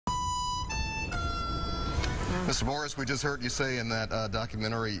Mr. Morris, we just heard you say in that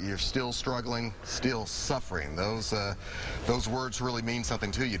documentary you're still struggling, still suffering. Those words really mean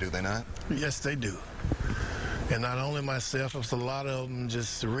something to you, do they not? Yes, they do. And not only myself, it's a lot of them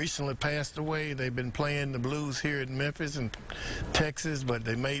just recently passed away. They've been playing the blues here in Memphis and Texas, but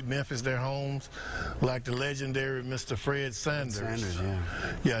they made Memphis their homes, like the legendary Mr. Fred Sanders.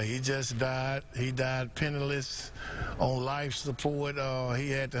 Yeah, he just died. He died penniless on life support. He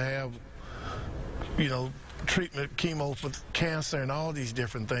had to have, you know, treatment, chemo for cancer and all these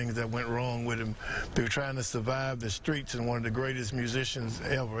different things that went wrong with him through trying to survive the streets, and one of the greatest musicians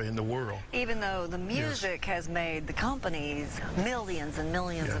ever in the world. Even though the music has made the companies millions and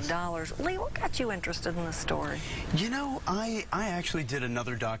millions of dollars. Lee, what got you interested in this story? You know, I actually did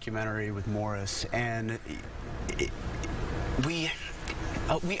another documentary with Morris, and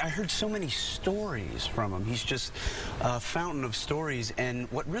I heard so many stories from him. He's just a fountain of stories, and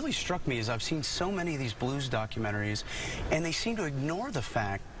what really struck me is I've seen so many of these blues documentaries, and they seem to ignore the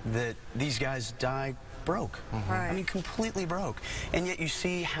fact that these guys died broke. Right. I mean, completely broke. And yet you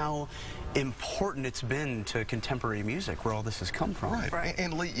see how important it's been to contemporary music, where all this has come from. Right.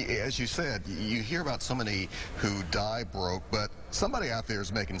 And Lee, as you said, you hear about so many who die broke, but somebody out there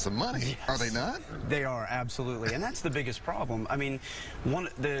is making some money. Yes. Are they not? They are, absolutely. And that's the biggest problem. I mean,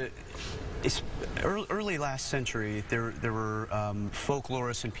 early last century, there were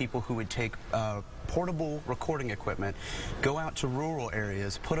folklorists and people who would take portable recording equipment, go out to rural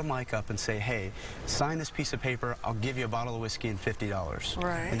areas, put a mic up and say, hey, sign this piece of paper, I'll give you a bottle of whiskey and $50.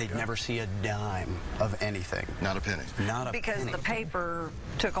 Right. And they'd never see a dime of anything. Not a penny. Not a penny. Because the paper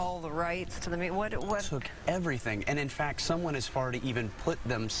took all the rights to the music. What took everything. And in fact, someone as far to even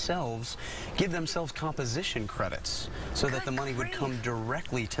give themselves composition credits so that the money would come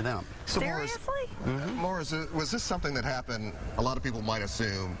directly to them. So seriously? Morris, was this something that happened, a lot of people might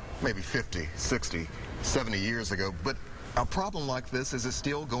assume, maybe 50, 60, 70 years ago, but a problem like this, is it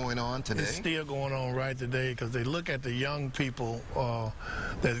still going on today? It's still going on right today, because they look at the young people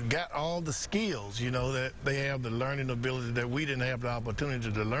that got all the skills, you know, that they have the learning ability that we didn't have the opportunity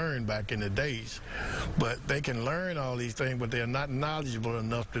to learn back in the days. But they can learn all these things, but they're not knowledgeable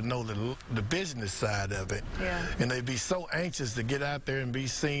enough to know the business side of it. Yeah. And they'd be so anxious to get out there and be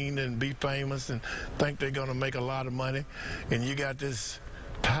seen and be famous and think they're going to make a lot of money. And you got this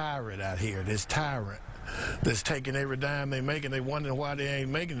pirate out here, this tyrant, that's taking every dime they make, and they wondering why they ain't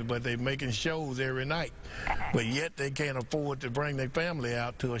making it, but they making shows every night. But yet they can't afford to bring their family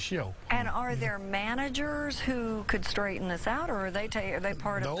out to a show. And are there managers who could straighten this out, or are they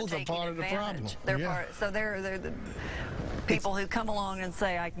part of the taking advantage? Those are part of the problem. They're the people who come along and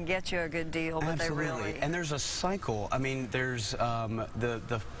say, I can get you a good deal, but Absolutely. they really... And there's a cycle. I mean, there's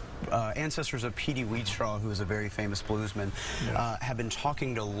the ancestors of Petey Wheatstraw, who is a very famous bluesman, have been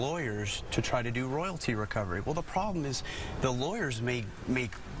talking to lawyers to try to do royalty recovery. Well, the problem is the lawyers may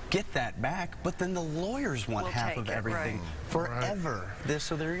get that back, but then the lawyers want half of everything forever.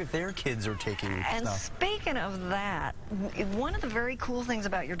 So their kids are taking And stuff. Speaking of that, one of the very cool things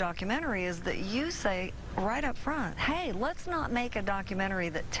about your documentary is that you say right up front, hey, let's not make a documentary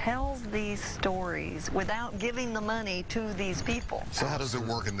that tells these stories without giving the money to these people. So how does it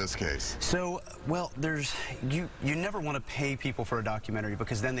work in this case? So, well, you never want to pay people for a documentary,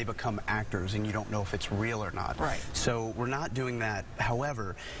 because then they become actors and you don't know if it's real or not. Right. So we're not doing that.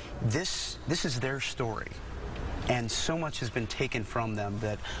 However, this is their story. And so much has been taken from them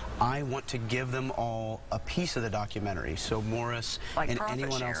that I want to give them all a piece of the documentary. So Morris and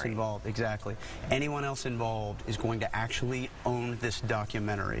anyone else involved, anyone else involved is going to actually own this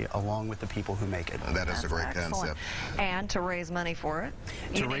documentary along with the people who make it. That is a great concept. And to raise money for it,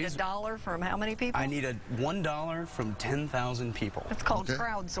 you need $1 from how many people? I need $1 from 10,000 people. It's called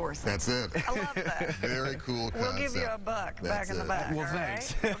crowdsourcing. That's it. I love that. Very cool concept. We'll give you $1 back in the back. Well,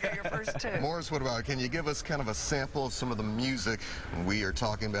 thanks. We'll get your first two. Morris, what about, can you give us kind of a sample of some of the music we are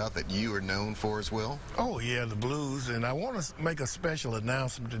talking about that you are known for as well? Oh, yeah, the blues. And I want to make a special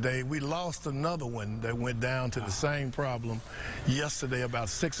announcement today. We lost another one that went down to the same problem yesterday about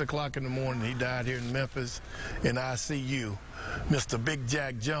 6 o'clock in the morning. He died here in Memphis in ICU. Mr. Big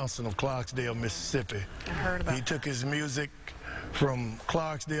Jack Johnson of Clarksdale, Mississippi. I heard about He took his music from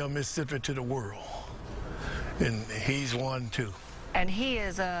Clarksdale, Mississippi to the world. And he's one, too. And he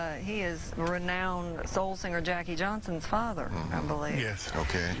is renowned soul singer Jackie Johnson's father, I believe. Yes.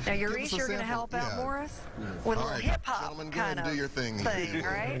 Okay. Now, Yurish, you're going to help out Morris with a little hip-hop kind of do your thing,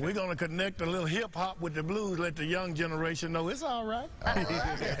 right? We're going to connect a little hip-hop with the blues, let the young generation know it's all right. All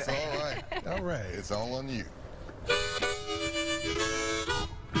right. It's all right. All right. It's all on you.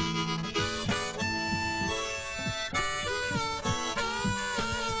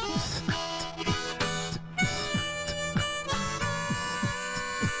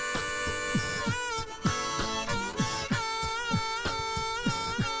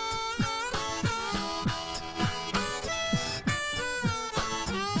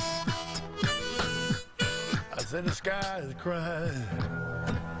 said the sky is crying.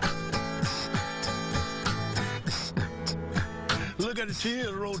 Look at the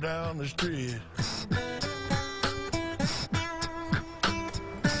tears roll down the street.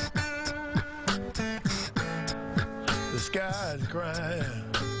 The sky is crying.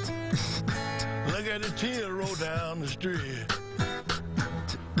 Look at the tears roll down the street.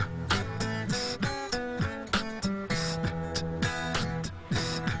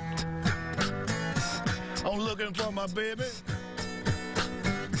 I'm looking for my baby,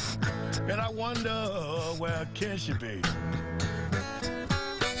 and I wonder where can she be?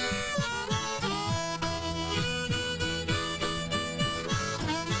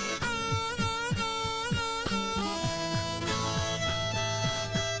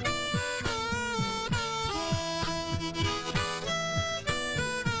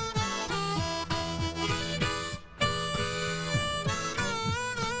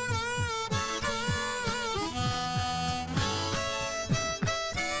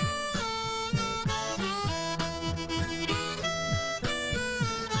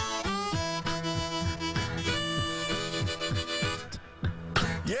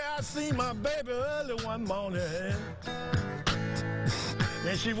 Yeah, I seen my baby early one morning,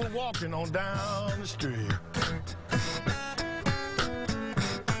 and she was walking on down the street.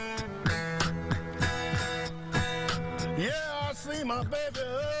 Yeah, I seen my baby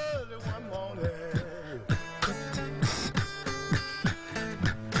early one morning,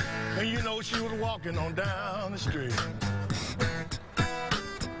 and you know she was walking on down the street.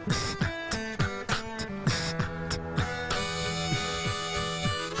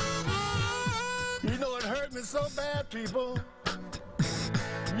 You know it hurt me so bad, people.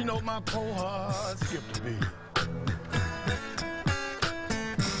 You know my poor heart skipped a beat.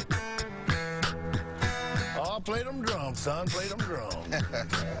 Oh, play them drums, son, play them drums.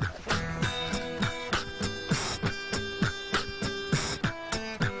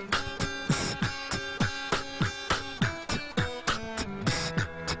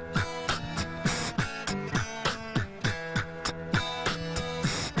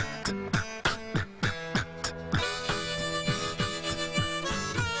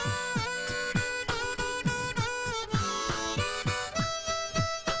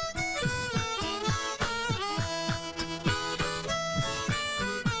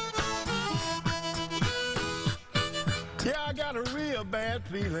 Yeah, I got a real bad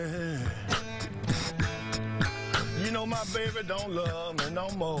feeling. You know my baby don't love me no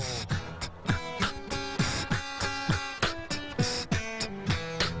more.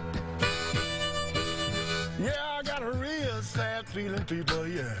 Yeah, I got a real sad feeling, people,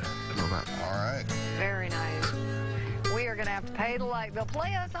 yeah. All right. Very nice. We are going to have to pay the light bill.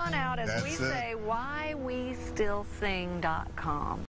 Play us on out as That's we it. say whywestillsing.com.